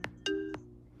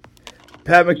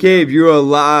Pat McCabe, you are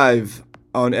live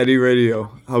on Eddie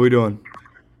Radio. How we doing?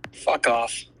 Fuck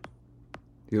off.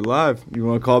 You're live. You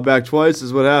want to call back twice?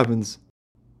 Is what happens.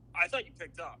 I thought you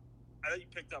picked up. I thought you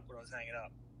picked up when I was hanging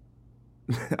up.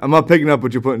 I'm not picking up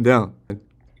what you're putting down.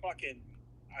 Fucking.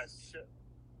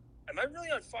 Am I really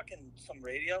on fucking some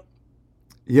radio?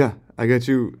 Yeah, I got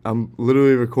you. I'm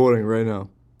literally recording right now.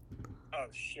 Oh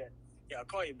shit. Yeah, I'll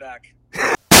call you back.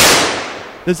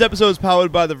 This episode is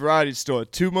powered by The Variety Store,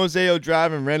 2 Moseo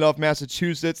Drive in Randolph,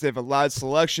 Massachusetts. They have a large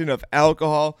selection of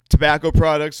alcohol, tobacco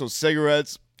products, so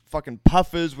cigarettes, fucking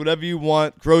puffers, whatever you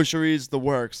want, groceries, the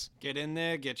works. Get in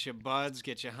there, get your buds,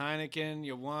 get your Heineken,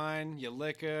 your wine, your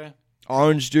liquor,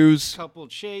 Orange juice. couple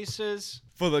chasers.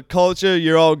 For the culture,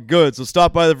 you're all good. So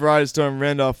stop by The Variety Store in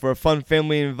Randolph for a fun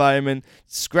family environment.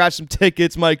 Scratch some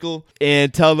tickets, Michael,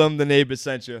 and tell them the neighbor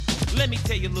sent you. Let me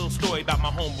tell you a little story about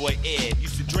my homeboy Ed.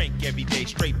 Used to drink every day,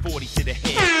 straight 40 to the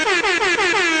head.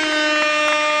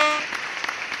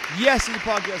 Yes, in the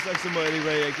podcast, like somebody,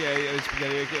 aka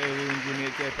Spaghetti,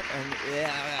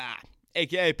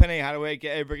 aka Penny Hathaway,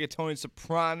 aka Rigatoni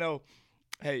Soprano.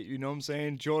 Hey, you know what I'm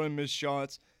saying? Jordan missed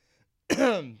shots.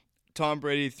 Tom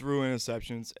Brady threw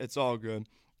interceptions. It's all good.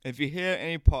 If you hear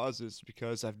any pauses,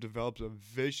 because I've developed a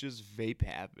vicious vape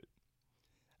habit.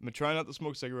 I'm gonna try not to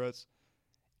smoke cigarettes.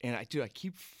 And I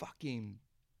keep fucking,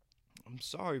 I'm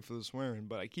sorry for the swearing,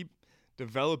 but I keep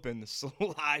developing the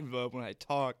saliva when I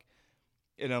talk.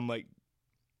 And I'm like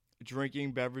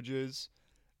drinking beverages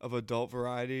of adult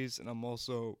varieties. And I'm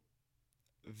also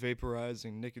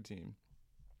vaporizing nicotine.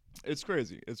 It's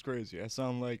crazy. It's crazy. I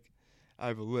sound like I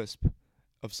have a lisp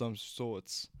of some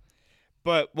sorts.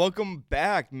 But welcome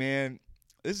back, man.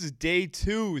 This is day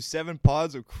 2, 7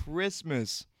 pods of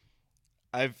Christmas.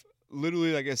 I've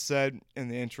literally, like I said in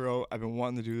the intro, I've been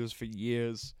wanting to do this for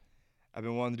years. I've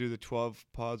been wanting to do the 12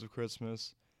 pods of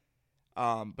Christmas.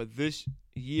 But this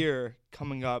year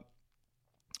coming up,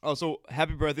 also,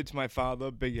 happy birthday to my father,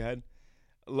 Big Ed.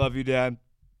 Love you, Dad.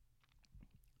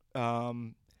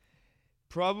 Probably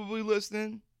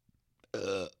listening.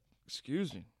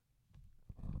 Excuse me.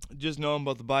 Just know I'm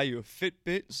about to buy you a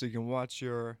Fitbit so you can watch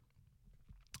your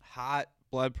heart,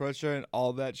 blood pressure, and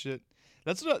all that shit.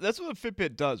 That's what a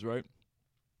Fitbit does, right?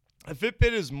 A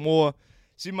Fitbit is more.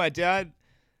 See, my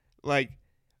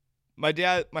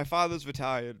father's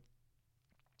retired.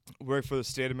 Worked for the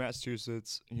state of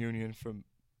Massachusetts union for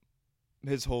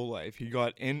his whole life. He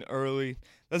got in early.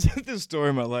 That's the story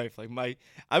of my life.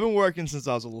 I've been working since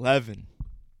I was 11.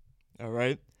 All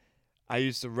right. I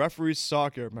used to referee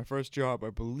soccer. My first job,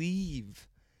 I believe,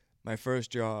 my first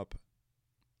job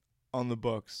on the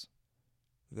books,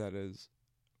 that is,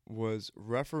 was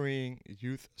refereeing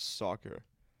youth soccer.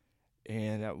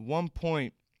 And at one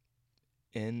point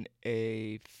in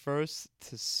a first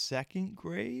to second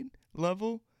grade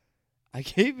level, I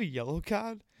gave a yellow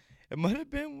card. It might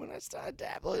have been when I started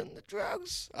dabbling in the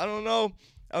drugs. I don't know.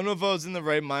 I don't know if I was in the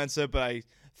right mindset, but I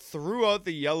threw out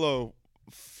the yellow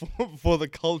for the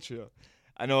culture.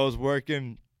 I know I was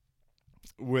working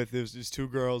with, there was these 2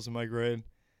 girls in my grade.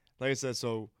 Like I said,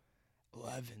 so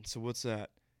 11. So what's that?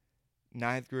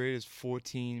 9th grade is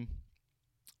 14,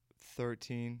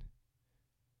 13,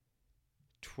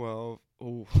 12.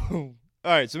 Oh, all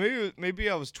right. So maybe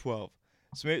I was 12.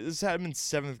 So this had been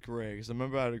 7th grade. Because I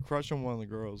remember I had a crush on one of the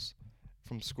girls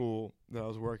from school that I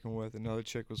was working with. Another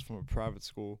chick was from a private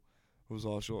school who was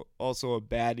also a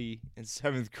baddie in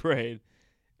 7th grade.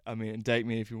 I mean, indict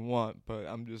me if you want, but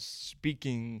I'm just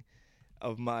speaking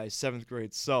of my 7th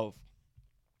grade self.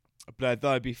 But I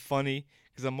thought it'd be funny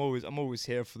because I'm always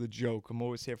here for the joke. I'm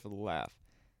always here for the laugh.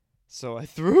 So I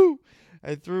threw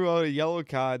out a yellow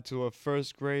card to a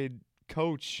first grade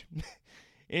coach,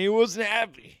 and he wasn't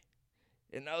happy.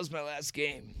 And that was my last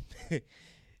game,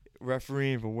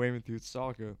 refereeing for Weymouth Youth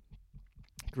Soccer.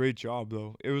 Great job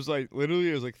though. It was like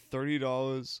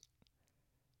 $30.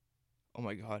 Oh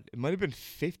my God, it might have been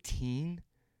 $15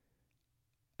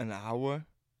 an hour.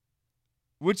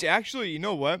 Which actually, you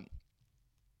know what?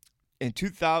 In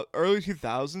early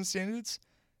 2000 standards,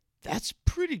 that's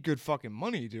pretty good fucking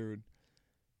money, dude.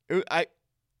 I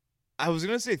was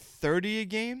gonna say 30 a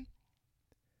game,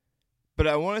 but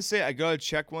I want to say I got a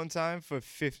check one time for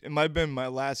 50. It might have been my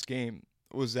last game.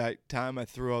 Was that time I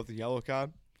threw out the yellow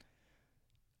card?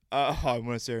 I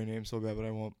want to say her name so bad, but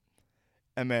I won't.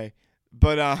 M.A.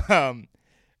 But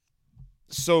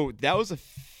so that was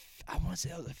I want to say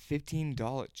that was a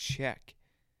 $15 check.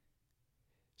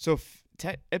 So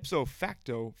ipso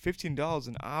facto, $15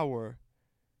 an hour.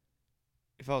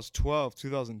 If I was 12,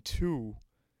 2002,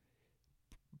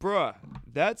 bruh,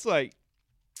 that's like,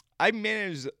 I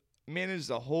managed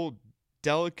a whole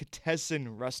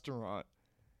delicatessen restaurant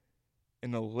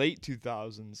in the late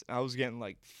 2000s. I was getting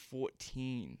like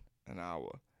 14 an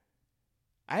hour.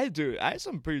 I had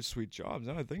some pretty sweet jobs.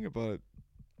 Now I think about it,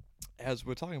 as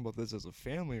we're talking about this as a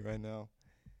family right now,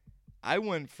 I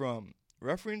went from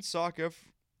refereeing soccer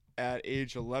at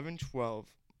age 11, 12.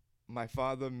 My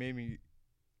father made me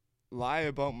lie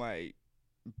about my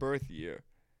birth year.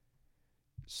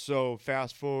 So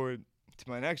fast forward to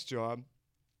my next job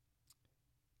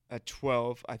at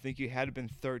 12. I think you had to have been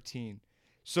 13.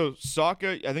 So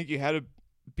soccer, I think you had to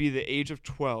be the age of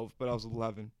 12, but I was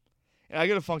 11. And I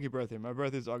got a funky birthday. My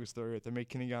birthday is August 30th. I made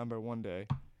kindergarten by one day.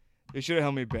 They should have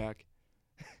held me back.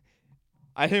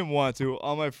 I didn't want to.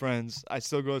 All my friends, I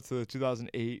still go to the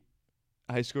 2008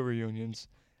 high school reunions.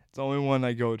 It's the only one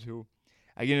I go to.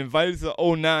 I get invited to the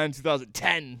 09,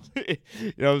 2010. You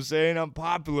know what I'm saying? I'm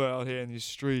popular out here in these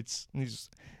streets, in these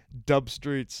dub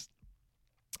streets.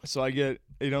 So I get,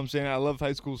 you know what I'm saying? I love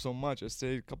high school so much. I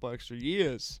stayed a couple extra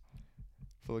years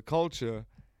for the culture.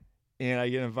 And I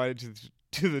get invited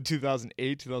to the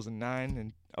 2008, 2009,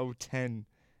 and 010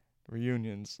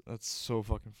 reunions. That's so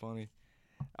fucking funny.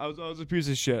 I was a piece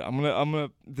of shit. I'm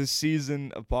gonna this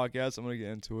season of podcasts, I'm gonna get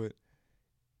into it.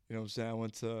 You know what I'm saying? I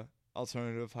went to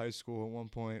alternative high school at one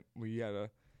point. We had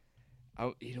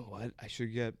you know what?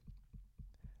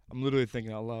 I'm literally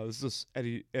thinking out loud. This is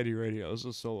Eddie Radio. This is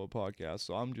a solo podcast.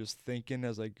 So I'm just thinking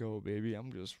as I go, baby.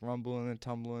 I'm just rumbling and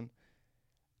tumbling.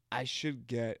 I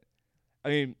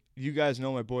mean, you guys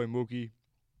know my boy Mookie.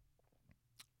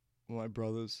 One of my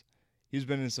brothers. He's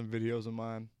been in some videos of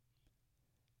mine.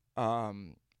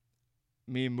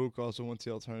 Me and Mook also went to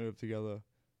the alternative together.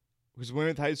 Because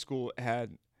Weymouth High School they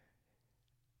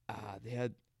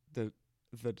had the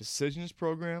Decisions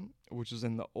program, which is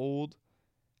in the old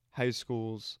high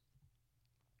school's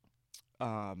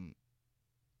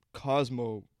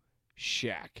Cosmo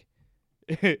shack.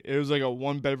 It was like a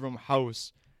 1-bedroom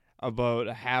house about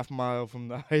a half mile from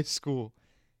the high school.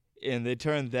 And they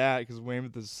turned that, because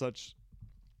Weymouth is such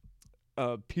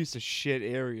a piece of shit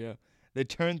area, they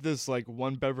turned this like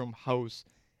 1-bedroom house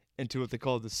into what they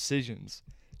call Decisions.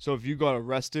 So if you got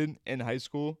arrested in high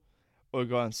school or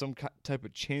got on some type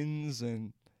of chins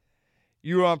and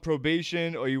you were on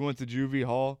probation or you went to juvie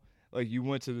hall, like you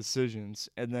went to Decisions.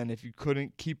 And then if you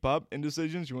couldn't keep up in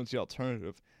Decisions, you went to the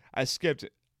alternative. I skipped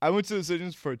it. I went to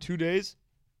Decisions for 2 days.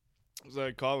 It was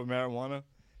like caught with marijuana.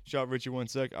 Shout out Richie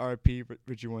Winsek, R.I.P.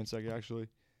 Richie Winsek, actually.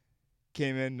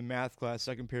 Came in the math class,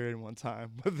 second period one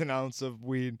time, with an ounce of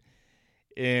weed.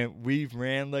 And we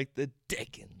ran like the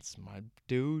Dickens, my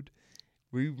dude.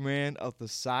 We ran out the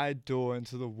side door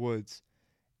into the woods.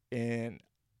 And,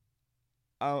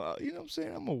 you know what I'm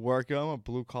saying? I'm a worker. I'm a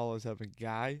blue-collar type of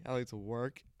guy. I like to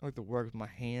work. I like to work with my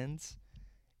hands.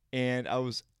 And I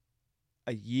was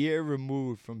a year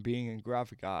removed from being in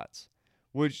graphic arts,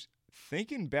 which,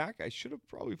 thinking back, I should have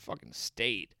probably fucking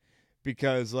stayed.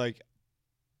 Because, like,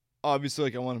 obviously,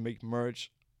 like, I want to make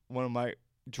merch. One of my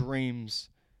dreams,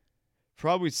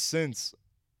 probably since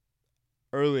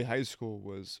early high school,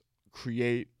 was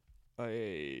create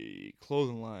a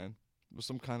clothing line with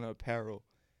some kind of apparel.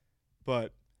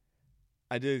 But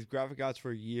I did graphic arts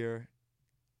for a year.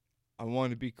 I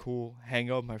wanted to be cool, hang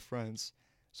out with my friends.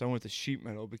 So I went to sheet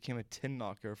metal, became a tin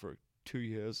knocker for 2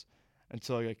 years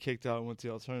until I got kicked out and went to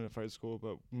the alternative high school.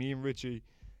 But me and Richie,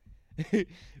 he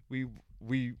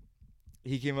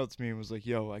came up to me and was like,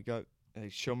 yo,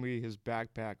 show me his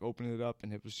backpack, opened it up,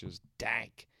 and it was just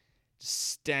dank.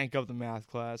 Just stank up the math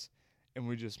class. And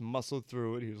we just muscled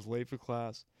through it. He was late for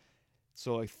class.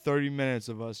 So, like, 30 minutes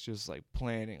of us just, like,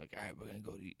 planning. Like, all right, we're going to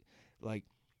go to eat. Like,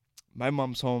 my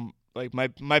mom's home. Like,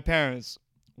 my parents,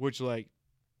 which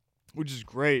is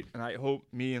great. And I hope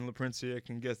me and LaPrincia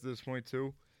can get to this point,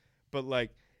 too. But,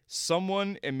 like,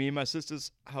 someone in me and my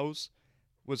sister's house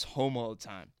was home all the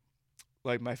time.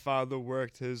 Like, my father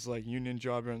worked his, like, union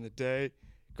job during the day.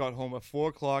 Got home at 4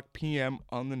 o'clock p.m.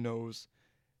 on the nose.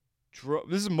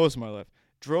 This is most of my life.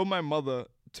 Drove my mother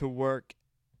to work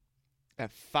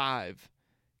at 5.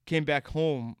 Came back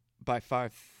home by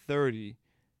 5:30.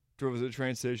 Drove to the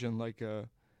train station like a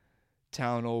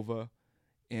town over.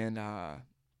 And,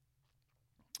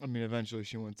 eventually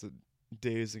she went to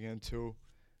days again, too.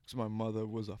 Because my mother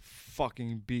was a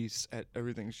fucking beast at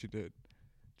everything she did.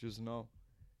 Just know.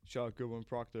 Shout out Goodwin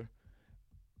Proctor.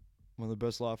 One of the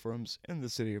best law firms in the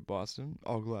city of Boston.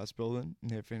 All glass building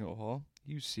near Faneuil Hall.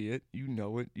 You see it. You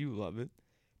know it. You love it.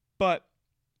 But,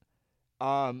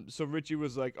 so Richie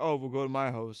was like, oh, we'll go to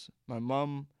my house. My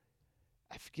mom,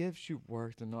 I forget if she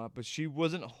worked or not, but she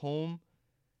wasn't home.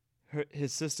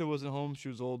 His sister wasn't home. She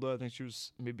was older. I think she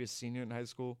was maybe a senior in high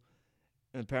school.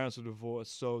 And the parents were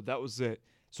divorced. So that was it.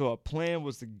 So our plan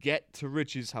was to get to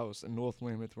Richie's house in North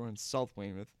Weymouth. We're in South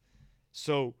Weymouth.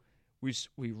 So we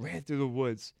ran through the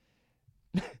woods.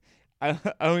 I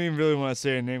don't even really want to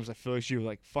say her name because I feel like she would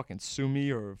like fucking sue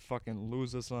me or fucking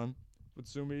lose her son would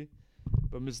sue me.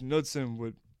 But Miss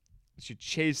Knudsen she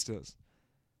chased us.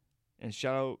 And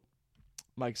shout out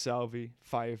Mike Salvi,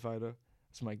 firefighter.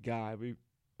 That's my guy. We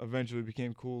eventually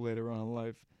became cool later on in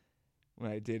life when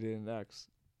I dated an ex.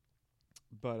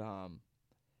 But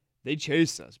they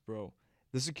chased us, bro.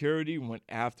 The security went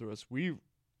after us. We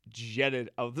jetted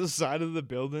out the side of the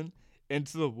building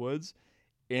into the woods,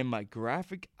 and my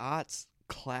graphic arts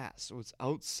class was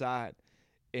outside,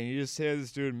 and you just hear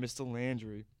this dude, Mr.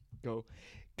 Landry, go,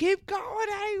 "Keep going,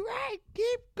 Ray,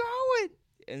 keep going."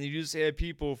 And you just hear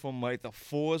people from like the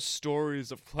 4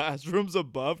 stories of classrooms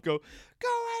above go, "Go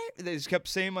away." And they just kept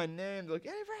saying my name. They're like,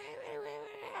 "Hey, Ray."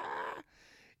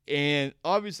 And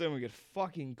obviously I'm gonna get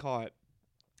fucking caught.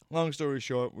 Long story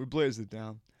short, we blazed it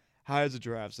down. High as a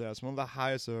giraffe's ass. One of the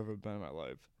highest I've ever been in my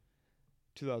life.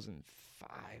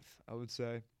 2005, I would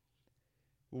say.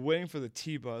 We're waiting for the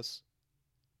T-bus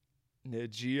near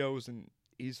Geo's in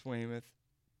East Weymouth.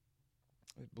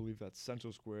 I believe that's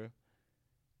Central Square.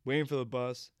 Waiting for the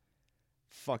bus.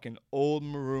 Fucking old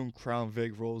maroon Crown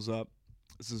Vic rolls up.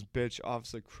 This is bitch,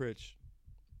 Officer Critch.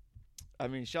 I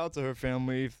mean, shout out to her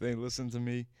family if they listen to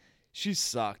me. She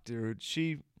sucked, dude.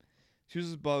 She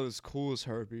was about as cool as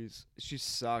herpes. She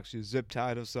sucked. She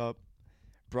zip-tied us up.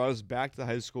 Brought us back to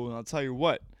high school. And I'll tell you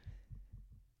what.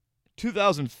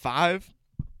 2005,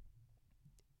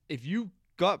 if you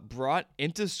got brought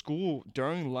into school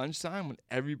during lunchtime when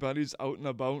everybody's out and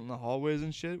about in the hallways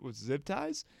and shit with zip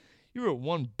ties, you were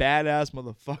one badass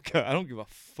motherfucker. I don't give a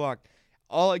fuck.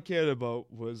 All I cared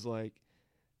about was like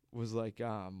what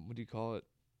do you call it?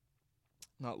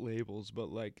 Not labels, but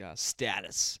like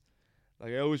status.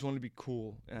 Like I always wanted to be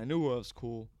cool, and I knew I was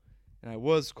cool, and I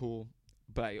was cool,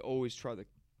 but I always tried to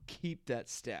keep that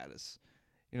status.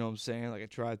 You know what I'm saying? Like I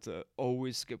tried to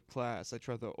always skip class. I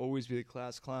tried to always be the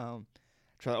class clown.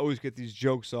 I tried to always get these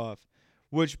jokes off,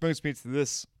 which brings me to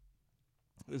this.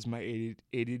 This is my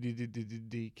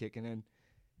ADD kicking in.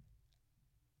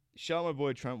 Shout out my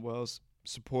boy Trent Wells,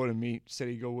 supported me, said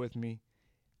he'd go with me.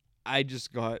 Life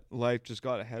just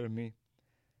got ahead of me.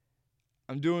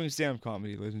 I'm doing stand-up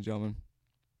comedy, ladies and gentlemen.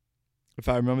 If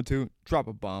I remember to, drop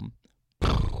a bomb. I'm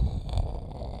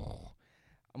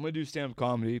going to do stand-up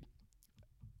comedy.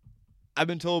 I've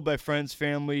been told by friends,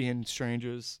 family, and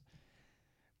strangers,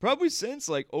 probably since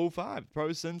like 05,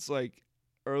 probably since like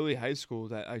early high school,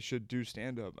 that I should do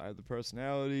stand-up. I have the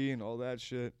personality and all that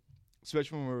shit,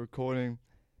 especially when we're recording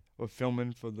or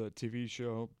filming for the TV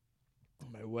show.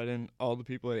 My wedding, all the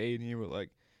people at A&E were like,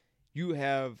 you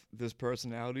have this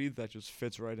personality that just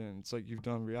fits right in. It's like you've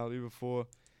done reality before.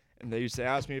 And they used to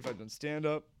ask me if I've done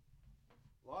stand-up.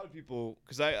 A lot of people,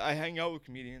 because I hang out with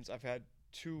comedians. I've had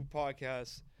 2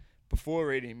 podcasts before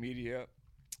Radiant Media.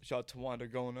 Shout out to Wanda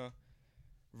Gona,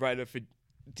 writer for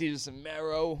Jesus and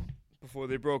Marrow, before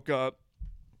they broke up.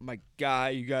 My guy,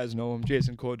 you guys know him,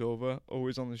 Jason Cordova,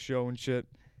 always on the show and shit.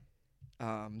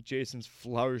 Jason's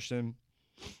flourishing.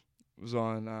 Was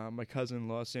on my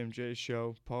cousin-in-law Sam J's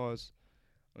show, Pause,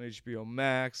 on HBO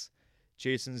Max.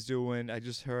 Jason's doing, I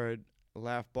just heard,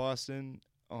 Laugh Boston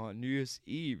on New Year's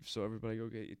Eve, so everybody go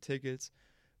get your tickets.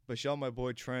 But shout out my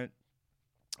boy Trent.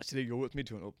 I said he'd go with me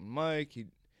to an open mic. He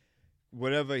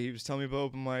was telling me about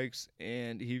open mics,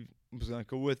 and he was going to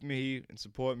go with me and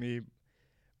support me.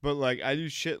 But, like, I do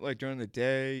shit, like, during the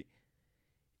day,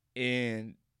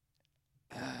 and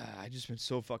I just been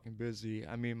so fucking busy.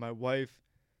 I mean, my wife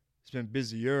has been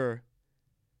busier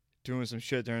doing some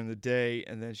shit during the day,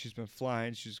 and then she's been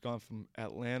flying. She's gone from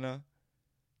Atlanta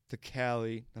to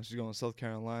Cali. Now she's going to South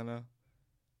Carolina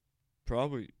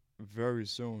probably very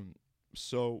soon.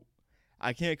 So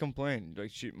I can't complain.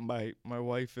 Like my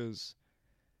wife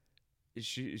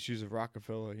she's a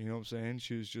Rockefeller, you know what I'm saying?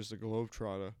 She's just a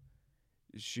globetrotter.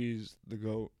 She's the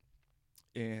GOAT.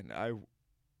 And I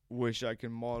wish I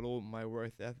could model my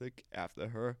work ethic after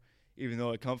her. Even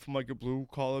though I come from like a blue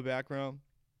collar background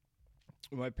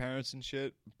with my parents and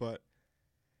shit, but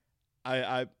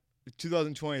I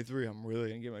 2023, I'm really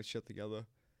gonna get my shit together,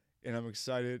 and I'm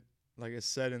excited. Like I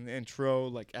said in the intro,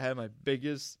 like I had my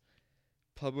biggest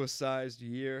publicized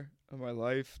year of my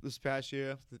life this past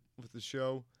year with the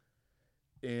show,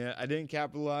 and I didn't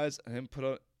capitalize. I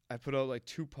put out like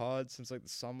 2 pods since like the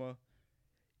summer.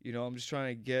 You know, I'm just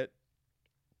trying to get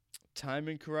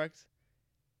timing correct.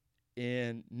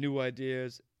 And new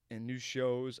ideas and new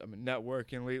shows. I've been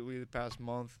networking lately the past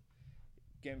month.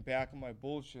 Getting back on my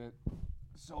bullshit.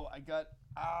 So I got,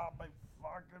 my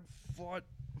fucking foot,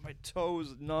 my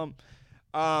toes numb.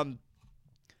 I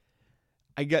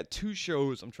got 2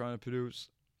 shows I'm trying to produce.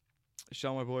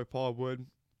 Shout out my boy Paul Wood,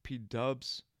 P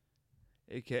Dubs,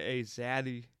 aka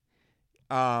Zaddy.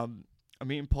 I'm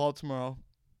meeting Paul tomorrow.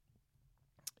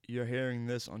 You're hearing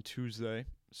this on Tuesday,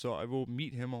 so I will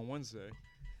meet him on Wednesday.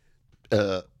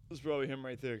 This is probably him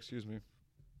right there, excuse me.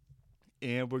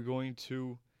 And we're going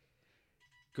to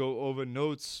go over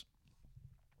notes.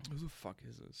 Who the fuck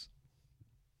is this?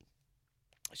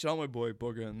 Shout out my boy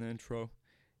Booger in the intro.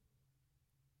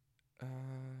 You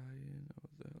know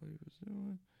what the hell he was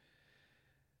doing.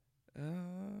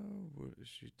 What is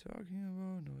she talking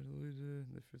about? No, I deleted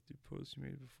the 50 posts you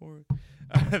made before.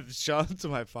 Shout out to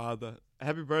my father.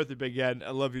 Happy birthday, Big Ed.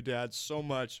 I love you, Dad, so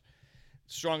much.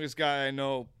 Strongest guy I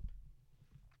know,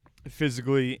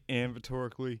 physically and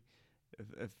rhetorically,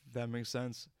 if that makes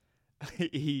sense.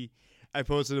 I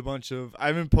posted a bunch of. I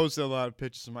haven't posted a lot of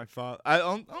pictures of my father. I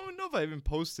don't know if I even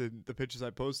posted the pictures I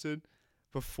posted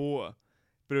before,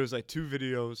 but it was like 2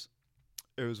 videos.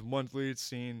 It was one lead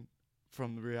scene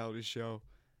from the reality show,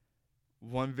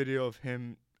 1 video of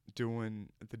him doing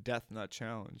the Death Nut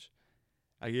Challenge.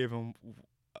 I gave him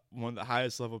one of the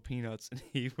highest level peanuts, and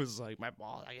he was like, "My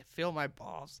balls, I can feel my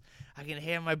balls. I can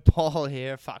hear my ball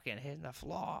here fucking hitting the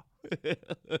floor."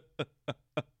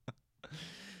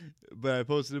 But I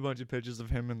posted a bunch of pictures of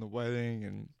him in the wedding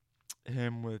and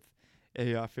him with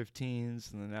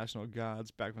AR-15s and the National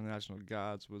Guards, back when the National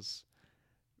Guards was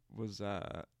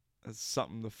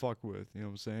something to fuck with, you know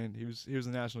what I'm saying? He was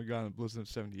a National Guard in the Blizzard of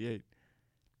 78.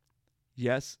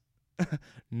 Yes.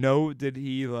 No, did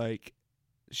he like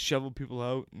shovel people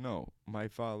out? No. My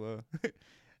father,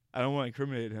 I don't want to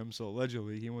incriminate him, so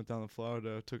allegedly he went down to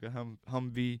Florida, took a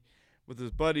Humvee with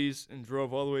his buddies and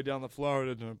drove all the way down to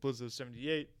Florida during the Blizzard of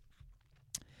 78.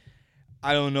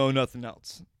 I don't know nothing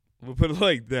else. We'll put it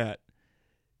like that.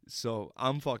 So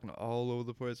I'm fucking all over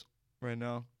the place right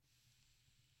now.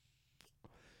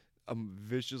 I'm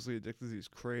viciously addicted to these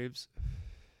Craves.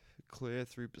 Clear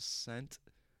 3%.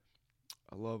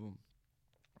 I love them.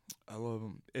 I love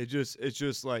them. It's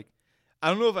just like, I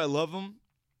don't know if I love them.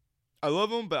 I love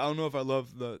them, but I don't know if I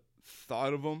love the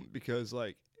thought of them, because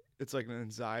like it's like an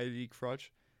anxiety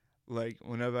crutch. Like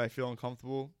whenever I feel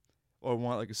uncomfortable or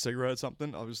want like a cigarette or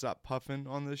something, I'll just stop puffing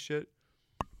on this shit.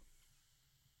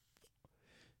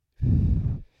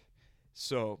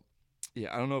 So,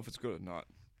 yeah, I don't know if it's good or not.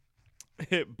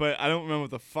 But I don't remember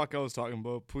what the fuck I was talking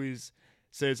about. Please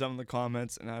say something in the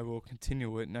comments, and I will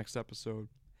continue it next episode.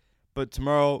 But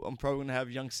tomorrow, I'm probably going to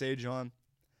have Young Sage on.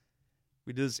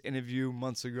 We did this interview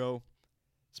months ago.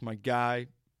 It's my guy,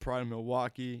 pride of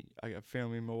Milwaukee. I got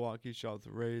family in Milwaukee. Shout out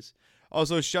to Rays.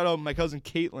 Also, shout out my cousin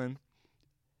Caitlin.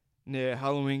 Near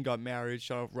Halloween, got married.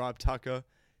 Shout out Rob Tucker.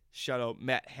 Shout out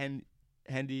Matt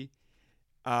Hendy.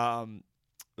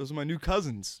 Those are my new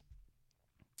cousins.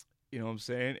 You know what I'm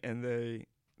saying? And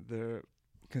they're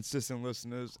consistent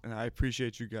listeners, and I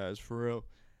appreciate you guys, for real.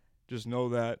 Just know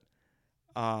that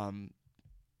I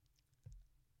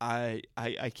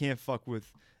can't fuck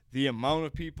with the amount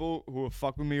of people who have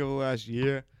fucked with me over the last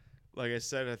year. Like I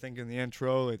said, I think in the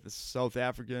intro, like the South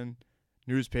African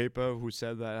newspaper who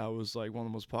said that I was like one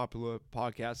of the most popular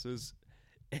podcasters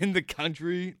in the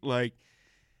country. Like,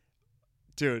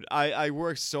 dude, I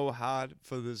worked so hard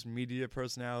for this media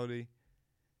personality,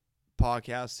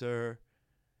 podcaster,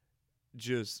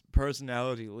 just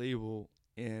personality label,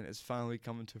 and it's finally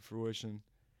coming to fruition,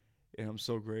 and I'm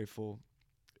so grateful,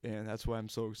 and that's why I'm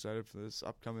so excited for this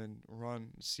upcoming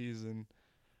season.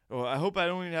 Well, I hope I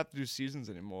don't even have to do seasons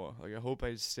anymore. Like, I hope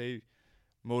I stay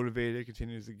motivated,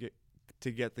 continues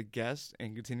to get the guests,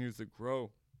 and continues to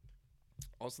grow.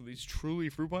 Also, these Truly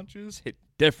Fruit Punches hit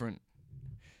different.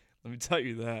 Let me tell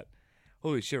you that.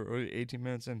 Holy shit, we're already 18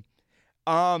 minutes in.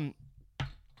 All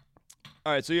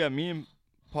right, so yeah, me and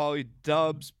Paulie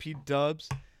Dubs, Pete Dubs,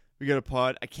 we got a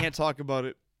pod. I can't talk about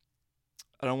it.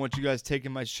 I don't want you guys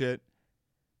taking my shit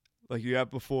like you have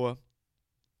before.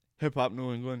 Hip Hop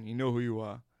New England, you know who you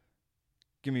are.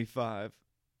 Give me 5.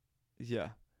 Yeah,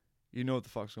 you know what the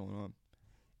fuck's going on.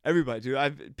 Everybody,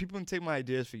 dude. People can take my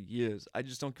ideas for years. I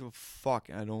just don't give a fuck,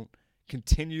 and I don't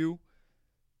continue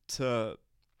to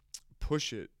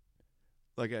push it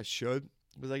like I should,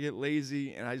 because I get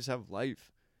lazy and I just have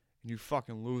life. And you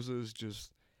fucking losers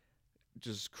just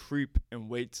creep and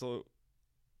wait till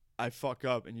I fuck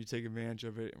up and you take advantage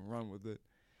of it and run with it.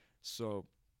 So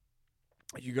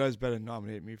you guys better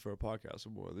nominate me for a podcast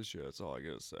award this year. That's all I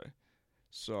gotta say.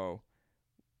 So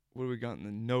what do we got in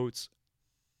the notes?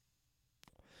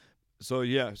 So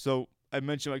yeah, so I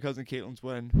mentioned my cousin Caitlin's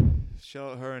wedding.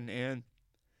 Shout out her and Ann.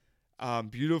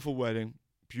 Beautiful wedding.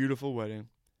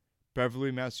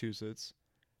 Beverly, Massachusetts.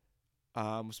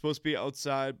 It was supposed to be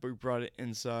outside, but we brought it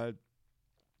inside.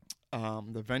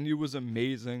 The venue was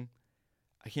amazing.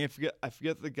 I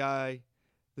forget the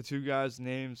two guys'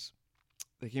 names.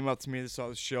 They came up to me, they saw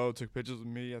the show, took pictures with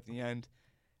me at the end.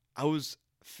 I was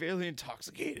fairly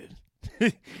intoxicated.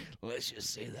 Let's just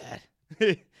say that.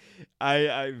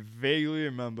 I vaguely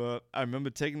remember. I remember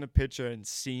taking a picture and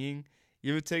seeing.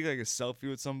 You ever take like a selfie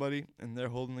with somebody and they're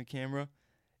holding the camera,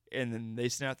 and then they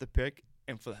snap the pic,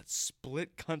 and for that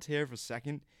split cunt hair for a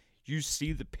second, you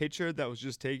see the picture that was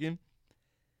just taken.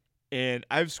 And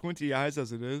I have squinty eyes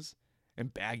as it is,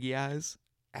 and baggy eyes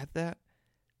at that.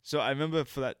 So I remember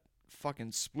for that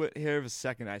fucking split hair of a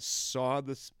second, I saw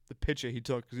the picture he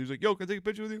took, because he was like, "Yo, can I take a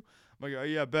picture with you?" I'm like, "Oh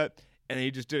yeah, I bet." And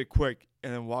he just did it quick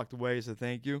and then walked away. Said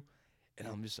thank you, and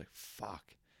I'm just like,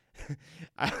 "Fuck."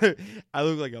 I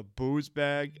look like a booze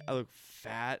bag. I look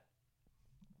fat.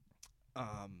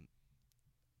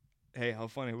 Hey, how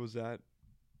funny was that?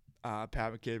 Pat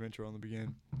McCabe intro in the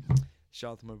beginning.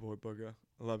 Shout out to my boy Booger.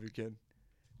 I love you, kid.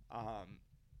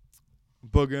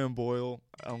 Booger and Boyle.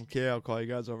 I don't care. I'll call you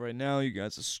guys out right now. You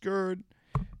guys are scared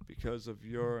because of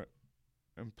your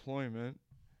employment.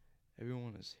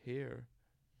 Everyone is here.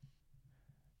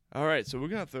 All right, so we're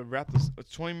gonna have to wrap this.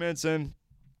 It's 20 minutes in.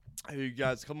 You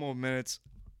guys, a couple more minutes.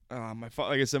 Like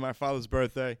I said, my father's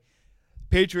birthday.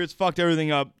 Patriots fucked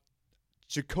everything up.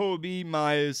 Jacoby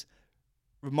Myers,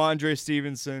 Ramondre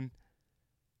Stevenson,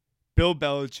 Bill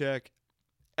Belichick.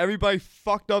 Everybody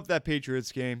fucked up that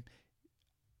Patriots game.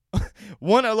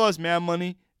 One, I lost mad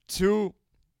money. Two,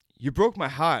 you broke my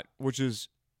heart, which is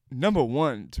number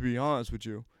one, to be honest with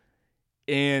you.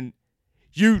 And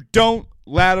you don't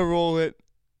lateral it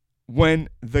when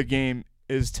the game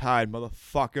is tied,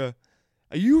 motherfucker.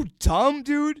 Are you dumb,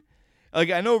 dude?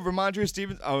 Like, I know Ramondre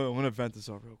Stevenson. Oh, I'm going to vent this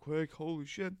out real quick. Holy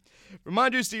shit.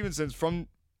 Ramondre Stevenson's from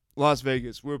Las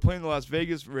Vegas. We were playing the Las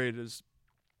Vegas Raiders,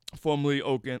 formerly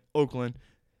Oakland.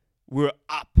 We're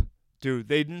up. Dude,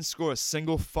 they didn't score a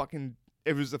single fucking...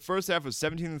 It was the first half was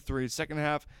 17-3. Second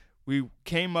half, we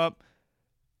came up.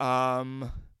 So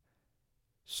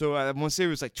I want to say it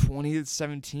was like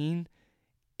 20-17.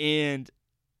 And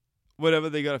whatever,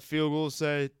 they got a field goal,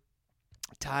 say,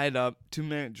 tied up,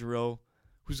 2-minute drill.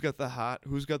 Who's got the heart?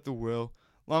 Who's got the will?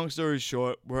 Long story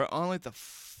short, we're on like the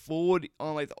 40,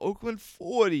 on like the Oakland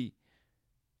 40.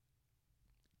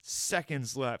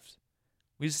 Seconds left.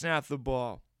 We snap the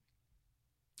ball.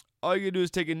 All you gotta do is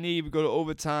take a knee. We go to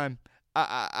overtime. We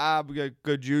got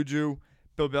good juju.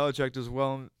 Bill Belichick does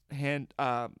well in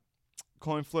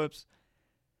coin flips.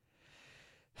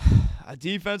 Our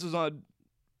defense was on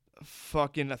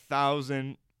fucking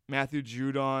 1,000. Matthew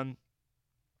Judon,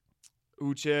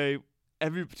 Uche,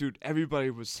 everybody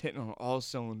was hitting on all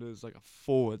cylinders like a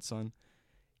forward, son.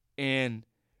 And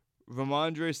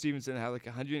Ramondre Stevenson had like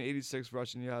 186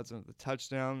 rushing yards on the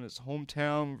touchdown in his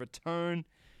hometown return.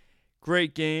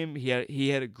 Great game. He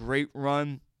had a great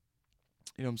run.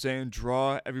 You know what I'm saying?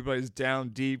 Draw. Everybody's down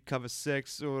deep, cover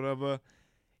 6 or whatever.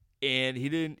 And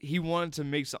he wanted to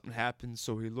make something happen,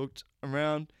 so he looked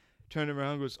around, turned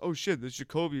around, goes, "Oh shit, there's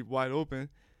Jacoby wide open."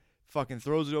 Fucking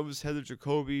throws it over his head to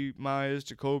Jacoby Myers.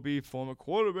 Jacoby, former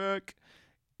quarterback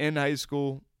in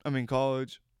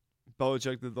college.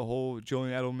 Belichick did the whole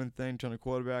Julian Edelman thing, turned a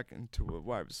quarterback into a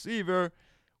wide receiver.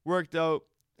 Worked out,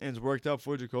 and it's worked out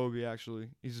for Jacoby, actually.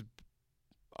 He's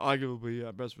arguably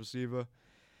our best receiver.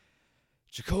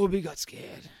 Jacoby got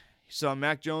scared. He saw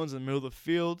Mac Jones in the middle of the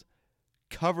field,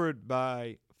 covered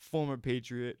by former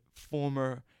Patriot,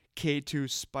 former K2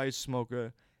 spice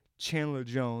smoker, Chandler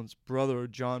Jones, brother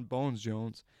of John Bones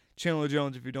Jones. Chandler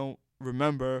Jones, if you don't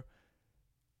remember,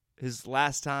 his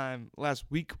last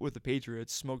week with the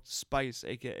Patriots, smoked spice,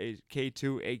 a.k.a.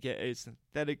 K2, a.k.a.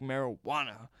 synthetic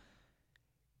marijuana.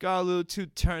 Got a little too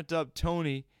turned up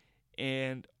Tony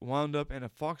and wound up in a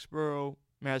Foxborough,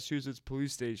 Massachusetts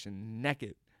police station,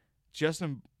 naked, just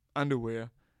in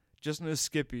underwear, just in his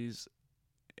skippies,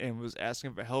 and was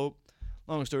asking for help.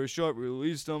 Long story short, we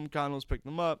released him. Cardinals picked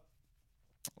him up.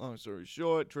 Long story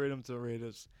short, traded him to the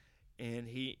Raiders, and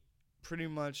he pretty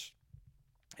much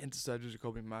intercepted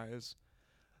Jacoby Myers.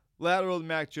 Lateral to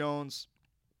Mac Jones.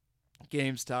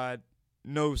 Game's tied.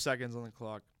 No seconds on the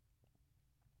clock.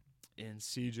 And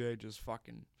CJ just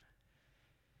fucking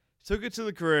took it to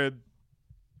the crib,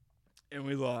 and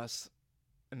we lost.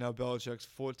 And now Belichick's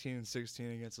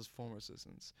 14-16 against his former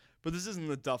assistants. But this isn't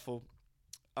the duffel.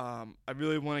 I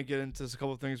really want to get into a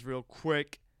couple of things real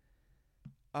quick.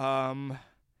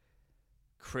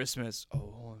 Christmas. Oh,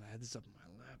 hold on, I had this up on my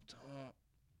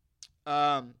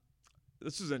laptop.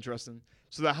 This is interesting.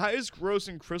 So the highest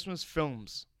grossing Christmas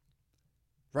films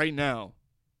right now,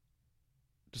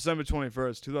 December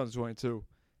 21st, 2022,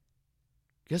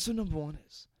 Guess what number 1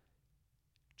 is?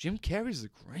 Jim Carrey's The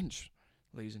Grinch,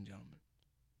 ladies and gentlemen.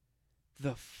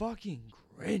 The fucking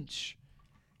Grinch.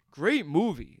 Great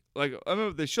movie. Like, I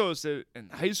remember they showed us it in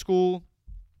high school.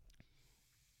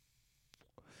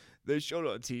 They showed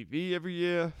it on TV every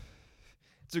year.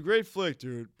 It's a great flick,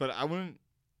 dude, but I wouldn't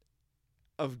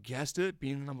have guessed it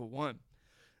being number 1.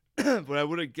 But I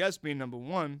would have guessed being number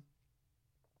 1.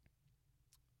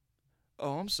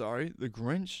 Oh, I'm sorry. The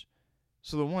Grinch.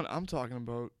 So the one I'm talking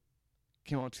about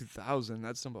came out in 2000.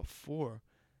 That's number 4.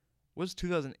 What's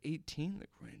 2018, The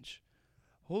Grinch?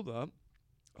 Hold up.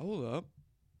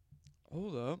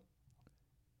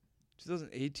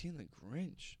 2018, The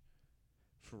Grinch.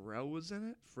 Pharrell was in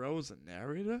it? Pharrell was the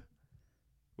narrator?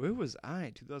 Where was I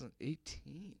in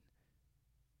 2018?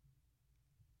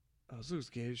 Oh, this looks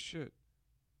gay as shit.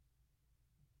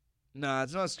 Nah,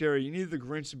 it's not scary. You need The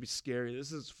Grinch to be scary.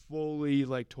 This is fully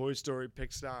like Toy Story,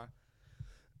 Pixar.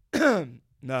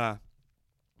 Nah.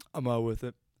 I'm out with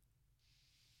it.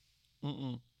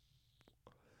 Nah.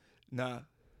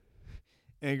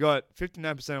 And it got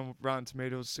 59% on Rotten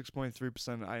Tomatoes, 6.3%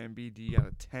 on IMDb out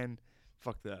of 10.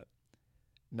 Fuck that.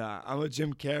 Nah, I'm a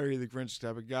Jim Carrey, The Grinch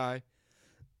type of guy.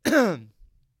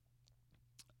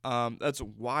 That's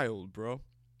wild, bro.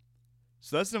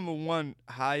 So that's number 1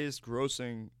 highest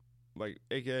grossing, like,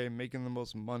 aka making the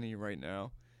most money right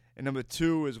now. And number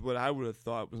 2 is what I would have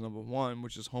thought was number 1,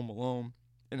 which is Home Alone.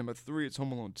 And number 3, it's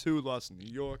Home Alone 2, Lost in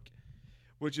New York.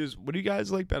 Which is, what do you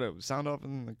guys like better? Sound off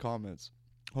in the comments.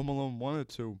 Home Alone 1 or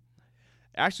 2?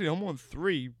 Actually, Home Alone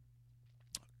 3,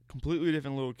 completely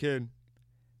different little kid.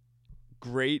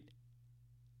 Great.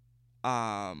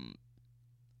 They're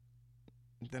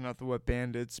not the wet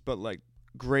bandits, but like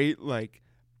great like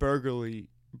burglary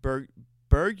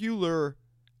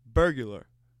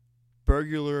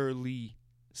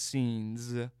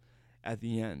scenes at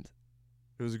the end.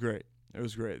 It was great.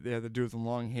 They had the dude with the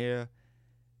long hair.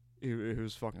 It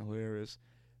was fucking hilarious.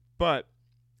 But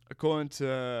according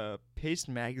to Paste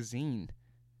Magazine,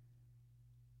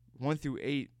 1 through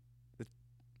 8, the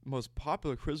most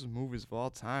popular Christmas movies of all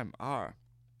time are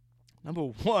number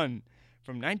 1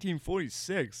 from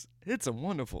 1946, It's a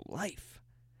Wonderful Life.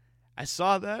 I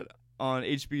saw that on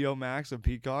HBO Max or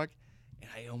Peacock,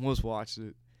 and I almost watched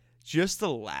it just to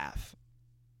laugh.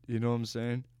 You know what I'm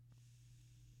saying?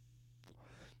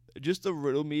 Just to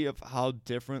riddle me of how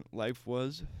different life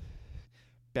was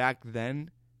back then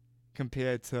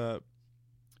compared to,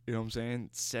 you know what I'm saying,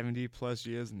 70 plus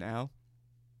years now.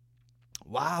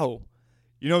 Wow.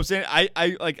 You know what I'm saying?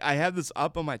 I have this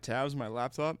up on my tabs on my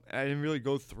laptop, and I didn't really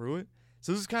go through it.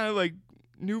 So this is kind of like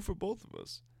new for both of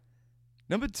us.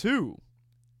 Number 2,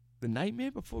 The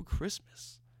Nightmare Before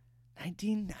Christmas,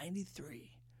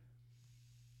 1993.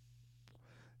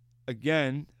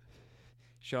 Again,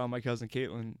 shout out my cousin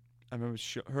Caitlin. I remember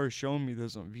her showing me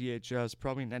this on VHS,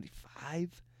 probably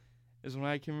 95 is when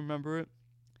I can remember it.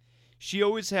 She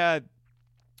always had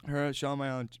her, shout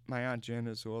out my aunt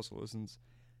Janice, who also listens.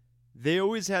 They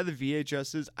always had the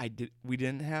VHSs we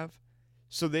didn't have.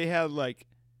 So they had like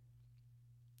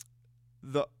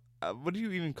the what do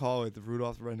you even call it? The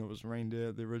Rudolph the Red-Nosed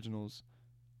Reindeer, the originals.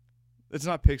 It's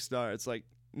not Pixar. It's like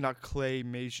not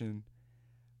claymation.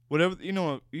 Whatever, you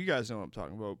know, you guys know what I'm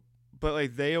talking about. But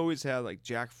like they always had like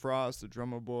Jack Frost, the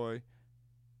Drummer Boy,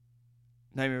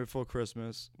 Nightmare Before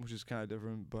Christmas, which is kind of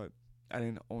different, but I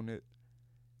didn't own it.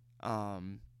 What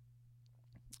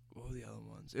were the other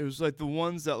ones? It was like the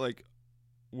ones that like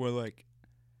were like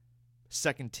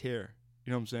second tier.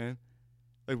 You know what I'm saying?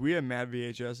 Like we had mad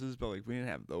VHSs, but like we didn't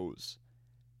have those.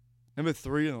 Number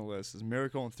 3 on the list is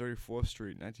Miracle on 34th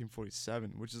Street,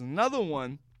 1947, which is another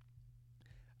one.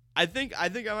 I think I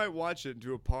might watch it and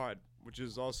do a pod, which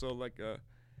is also like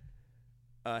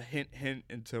a hint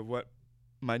into what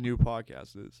my new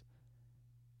podcast is.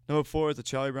 Number 4 is The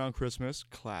Charlie Brown Christmas,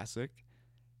 classic.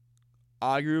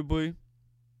 Arguably,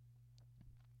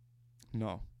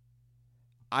 no.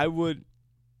 I would,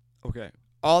 okay,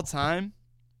 all time,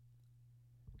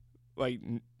 like,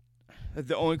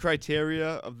 the only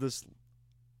criteria of this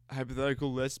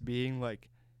hypothetical list being, like,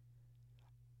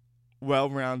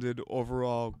 well-rounded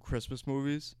overall Christmas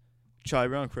movies, Charlie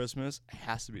Brown Christmas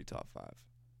has to be top 5.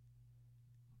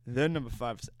 Then number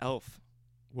 5 is Elf,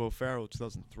 Will Ferrell,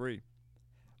 2003.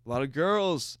 A lot of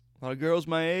girls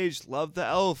my age love the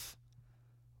Elf.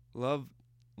 Love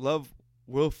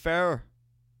Will Ferrell.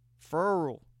 You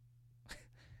know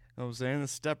what I'm saying? The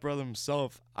stepbrother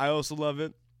himself. I also love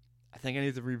it. I think I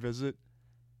need to revisit.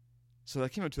 So that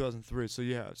came out in 2003. So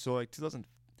yeah. So like 2000.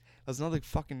 That's another like,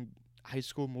 fucking high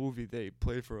school movie they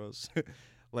played for us.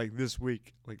 Like this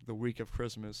week. Like the week of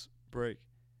Christmas break.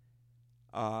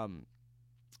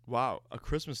 Wow, A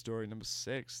Christmas Story, number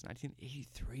 6,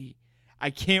 1983. I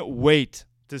can't wait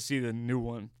to see the new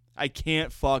one. I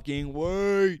can't fucking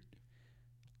wait.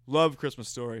 Love Christmas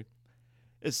Story.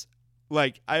 It's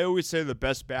like, I always say the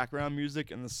best background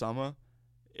music in the summer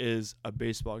is a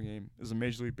baseball game, is a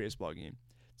Major League Baseball game.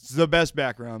 It's the best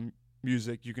background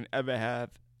music you can ever have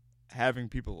having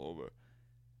people over.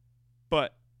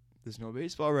 But there's no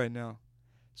baseball right now.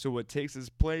 So what takes its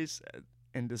place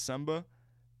in December,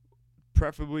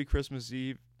 preferably Christmas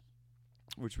Eve,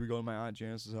 which we go to my Aunt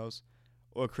Janice's house,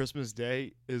 or Christmas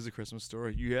Day, is A Christmas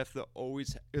Story. You have to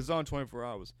always, it's on 24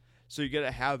 hours. So you got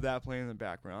to have that playing in the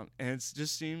background. And it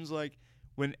just seems like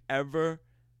whenever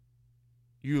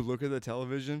you look at the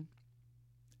television,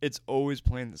 it's always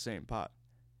playing the same part.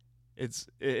 It's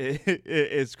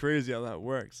crazy how that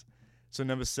works. So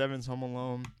number 7 is Home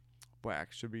Alone.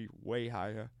 Black should be way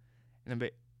higher. Number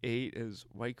 8 is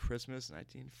White Christmas,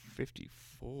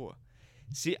 1954.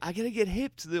 See, I gotta get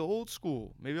hip to the old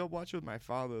school. Maybe I'll watch it with my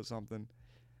father or something.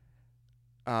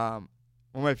 One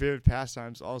of my favorite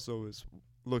pastimes also is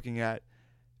looking at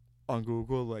on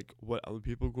Google, like what other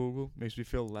people Google. Makes me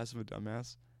feel less of a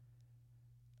dumbass.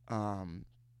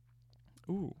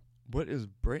 What is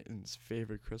Britain's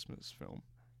favorite Christmas film?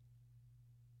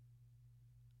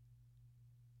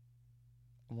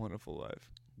 Wonderful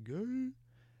Life. Good.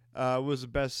 Was the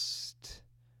best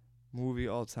movie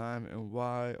all time and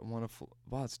why? Wonderful.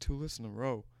 Wow, it's 2 lists in a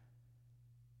row.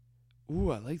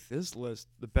 Ooh, I like this list.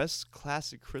 The best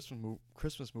classic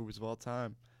Christmas movies of all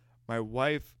time. My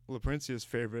wife, LaPrincia's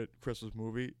favorite Christmas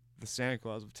movie, The Santa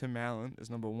Claus of Tim Allen, is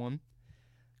number 1.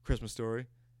 Christmas Story.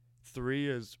 3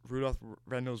 is Rudolph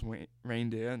Red-Nosed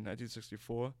Reindeer in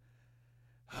 1964.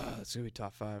 It's going to be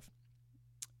top 5.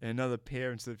 And another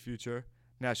Pair into the Future.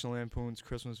 National Lampoon's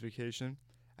Christmas Vacation.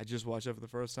 I just watched it for the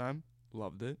first time.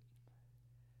 Loved it.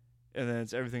 And then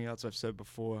it's everything else I've said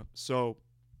before. So,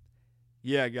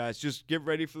 yeah, guys, just get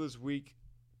ready for this week.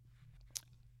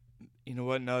 You know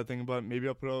what? Another thing about it, maybe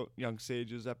I'll put out Young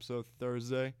Sages episode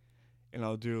Thursday. And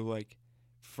I'll do, like,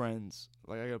 Friends.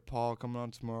 Like, I got Paul coming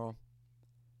on tomorrow.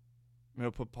 Maybe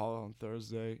I'll put Paul on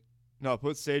Thursday. No, I'll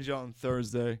put Sage on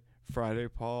Thursday. Friday,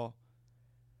 Paul.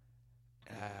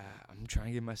 I'm trying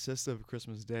to get my sister for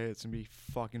Christmas Day. It's going to be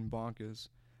fucking bonkers.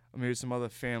 Maybe some other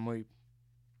family.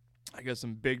 I got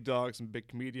some big dogs, some big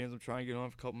comedians. I'm trying to get on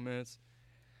for a couple minutes.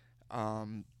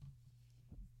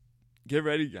 Get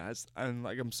ready, guys. And,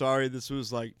 like, I'm sorry this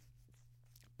was, like,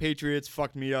 Patriots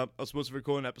fucked me up. I was supposed to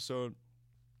record an episode.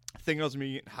 I think I was going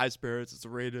to be in high spirits. It's the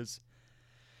Raiders.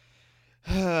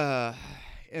 And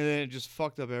then it just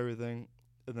fucked up everything.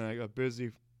 And then I got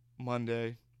busy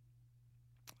Monday.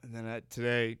 And then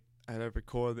today, I had to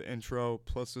record the intro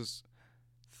plus this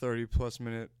 30-plus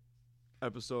minute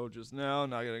episode just now.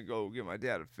 Now I got to go get my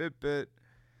dad a Fitbit.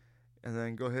 And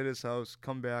then go hit his house,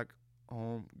 come back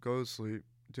home, go to sleep,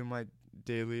 do my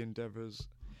daily endeavors.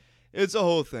 It's a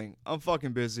whole thing. I'm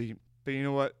fucking busy. But you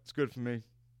know what? It's good for me.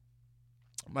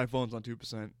 My phone's on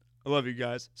 2%. I love you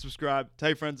guys. Subscribe. Tell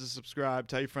your friends to subscribe.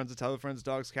 Tell your friends to tell their friends.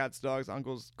 Dogs, cats, dogs,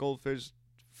 uncles, goldfish,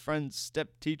 friends, step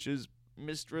teachers,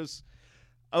 mistress.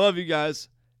 I love you guys.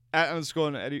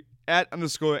 @_Eddie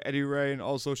Ray and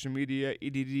all social media.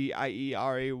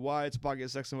 EDDIERAY. It's Podcast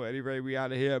Section with Eddie Ray. We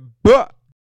out of here. Buh!